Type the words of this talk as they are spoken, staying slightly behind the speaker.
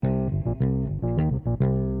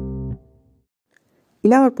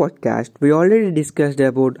In our podcast, we already discussed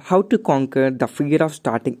about how to conquer the fear of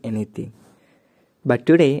starting anything. But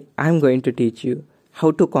today, I am going to teach you how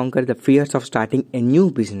to conquer the fears of starting a new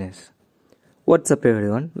business. What's up,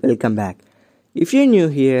 everyone? Welcome back. If you're new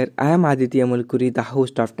here, I am Aditya Mulkuri, the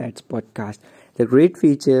host of Dad's podcast, the great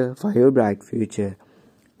future for your bright future.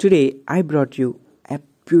 Today, I brought you a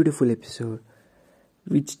beautiful episode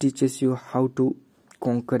which teaches you how to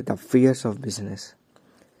conquer the fears of business.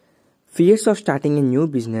 Fears of starting a new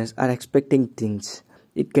business are expecting things.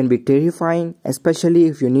 It can be terrifying, especially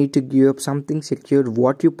if you need to give up something secure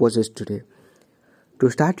what you possess today. To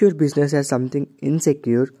start your business as something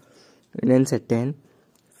insecure and uncertain,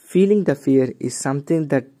 feeling the fear is something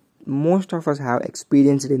that most of us have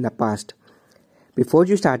experienced in the past. Before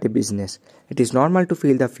you start a business, it is normal to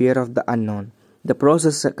feel the fear of the unknown. The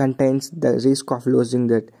process contains the risk of losing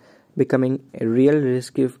that, becoming a real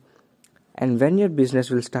risk if and when your business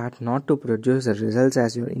will start not to produce the results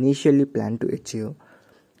as you initially planned to achieve.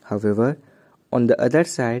 However, on the other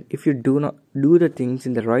side, if you do not do the things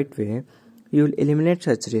in the right way, you will eliminate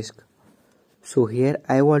such risk. So here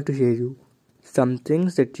I want to share you some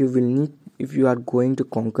things that you will need if you are going to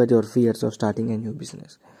conquer your fears of starting a new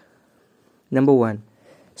business. Number 1.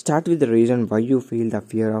 Start with the reason why you feel the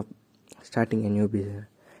fear of starting a new business.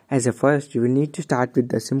 As a first, you will need to start with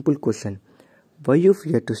the simple question: why you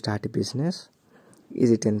fear to start a business?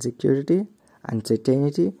 Is it insecurity?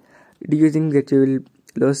 Uncertainty? Do you think that you will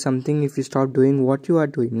lose something if you stop doing what you are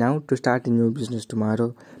doing now to start a new business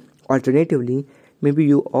tomorrow? Alternatively, maybe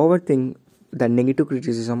you overthink the negative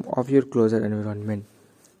criticism of your closer environment.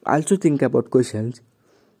 Also think about questions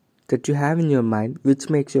that you have in your mind which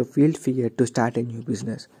makes you feel fear to start a new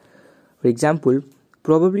business. For example,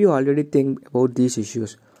 probably you already think about these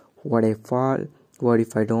issues. What I fall? What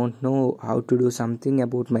if I don't know how to do something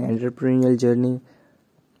about my entrepreneurial journey?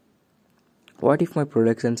 What if my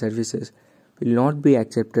products and services will not be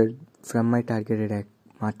accepted from my targeted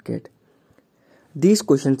market? These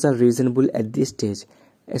questions are reasonable at this stage,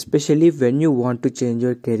 especially when you want to change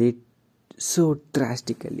your career so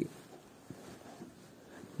drastically.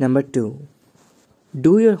 Number 2.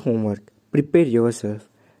 Do your homework. Prepare yourself.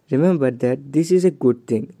 Remember that this is a good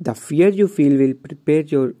thing. The fear you feel will prepare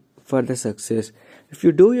you for the success. If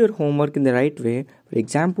you do your homework in the right way, for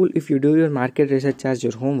example, if you do your market research as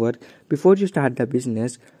your homework before you start the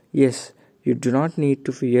business, yes, you do not need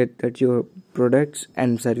to fear that your products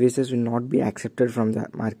and services will not be accepted from the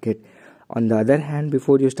market. On the other hand,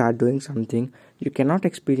 before you start doing something, you cannot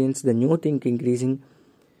experience the new thing increasing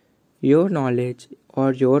your knowledge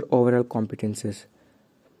or your overall competences.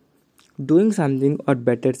 Doing something, or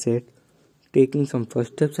better said, taking some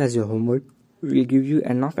first steps as your homework will give you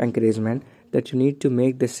enough encouragement that you need to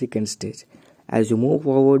make the second stage. As you move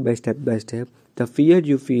forward by step, the fear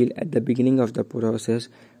you feel at the beginning of the process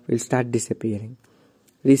will start disappearing.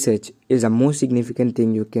 Research is the most significant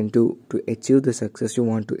thing you can do to achieve the success you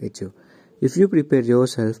want to achieve. If you prepare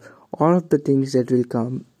yourself, all of the things that will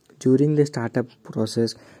come during the startup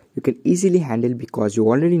process you can easily handle because you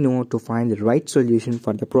already know how to find the right solution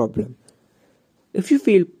for the problem. If you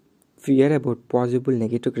feel fear about possible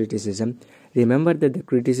negative criticism, remember that the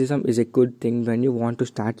criticism is a good thing when you want to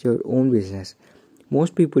start your own business.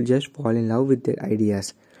 Most people just fall in love with their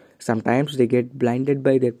ideas. Sometimes they get blinded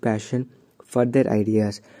by their passion for their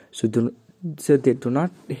ideas, so they do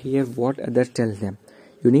not hear what others tell them.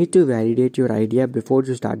 You need to validate your idea before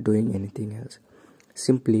you start doing anything else.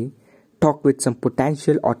 Simply talk with some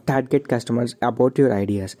potential or target customers about your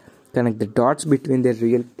ideas. Connect the dots between their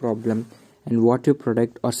real problem and what your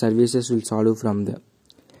product or services will solve from them.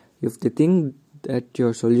 If they think that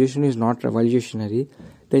your solution is not revolutionary,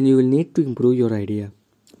 then you will need to improve your idea.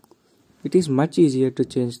 It is much easier to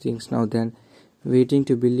change things now than waiting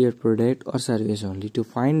to build your product or service only to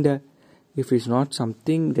find that if it's not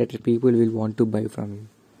something that people will want to buy from you.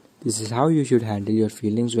 This is how you should handle your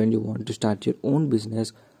feelings when you want to start your own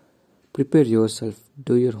business. Prepare yourself,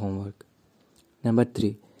 do your homework. Number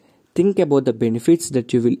 3. Think about the benefits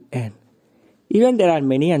that you will earn. Even there are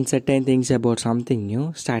many uncertain things about something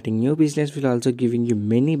new, starting new business will also giving you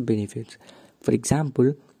many benefits. For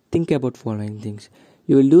example, think about following things.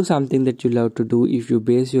 You will do something that you love to do if you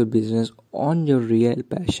base your business on your real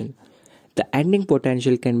passion. The earning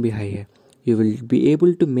potential can be higher. You will be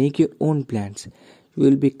able to make your own plans. You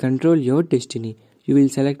will control your destiny. You will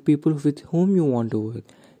select people with whom you want to work.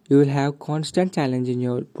 You will have constant challenge in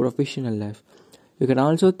your professional life. You can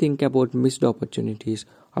also think about missed opportunities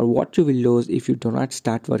or what you will lose if you do not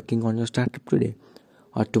start working on your startup today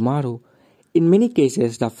or tomorrow. In many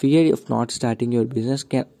cases, the fear of not starting your business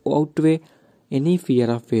can outweigh any fear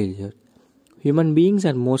of failure. Human beings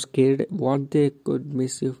are more scared what they could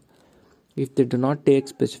miss if they do not take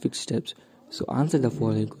specific steps. So answer the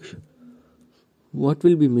following question. What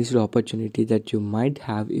will be missed opportunity that you might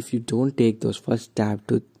have if you don't take those first steps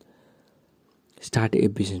to start a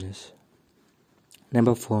business?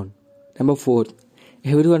 Number 4.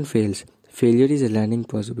 Everyone fails. Failure is a learning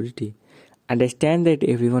possibility. Understand that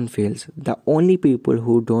everyone fails. The only people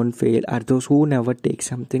who don't fail are those who never take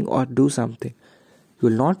something or do something. You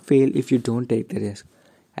will not fail if you don't take the risk.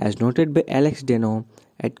 As noted by Alex Denom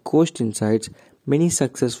at Coast Insights, many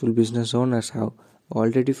successful business owners have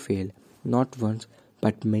already failed, not once,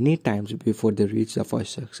 but many times before they reach the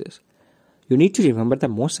first success. You need to remember that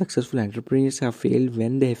most successful entrepreneurs have failed.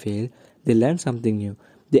 When they fail, they learn something new.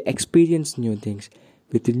 They experience new things.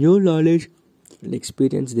 With new knowledge and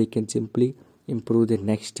experience, they can simply improve their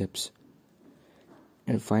next steps.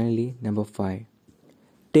 And finally, number 5.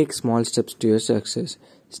 Take small steps to your success.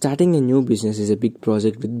 Starting a new business is a big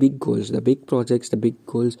project with big goals. The big projects, the big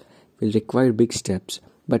goals will require big steps.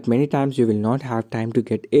 But many times you will not have time to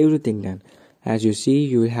get everything done. As you see,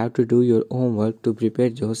 you will have to do your homework to prepare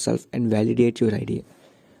yourself and validate your idea.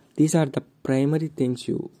 These are the primary things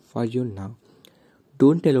for you now.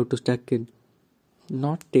 Don't allow to stuck in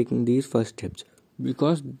not taking these first steps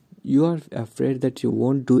because you are afraid that you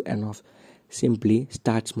won't do enough. Simply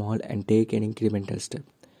start small and take an incremental step.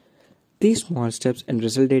 These small steps and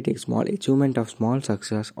resulting small achievement of small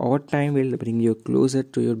success over time will bring you closer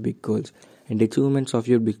to your big goals and achievements of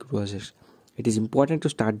your big projects. It is important to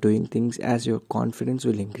start doing things as your confidence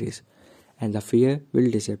will increase and the fear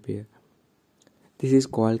will disappear. This is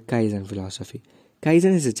called Kaizen philosophy.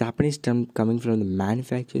 Kaizen is a Japanese term coming from the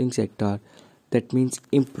manufacturing sector that means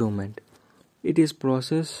improvement. It is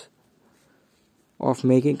process of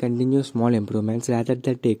making continuous small improvements rather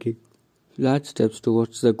than taking large steps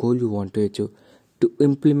towards the goal you want to achieve. To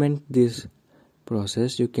implement this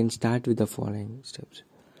process, you can start with the following steps.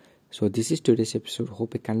 So this is today's episode.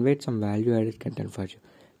 Hope I conveyed some value added content for you.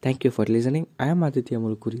 Thank you for listening. I am Aditya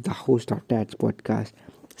Mulkuri, the host of Dad's podcast.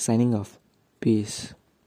 Signing off. Peace.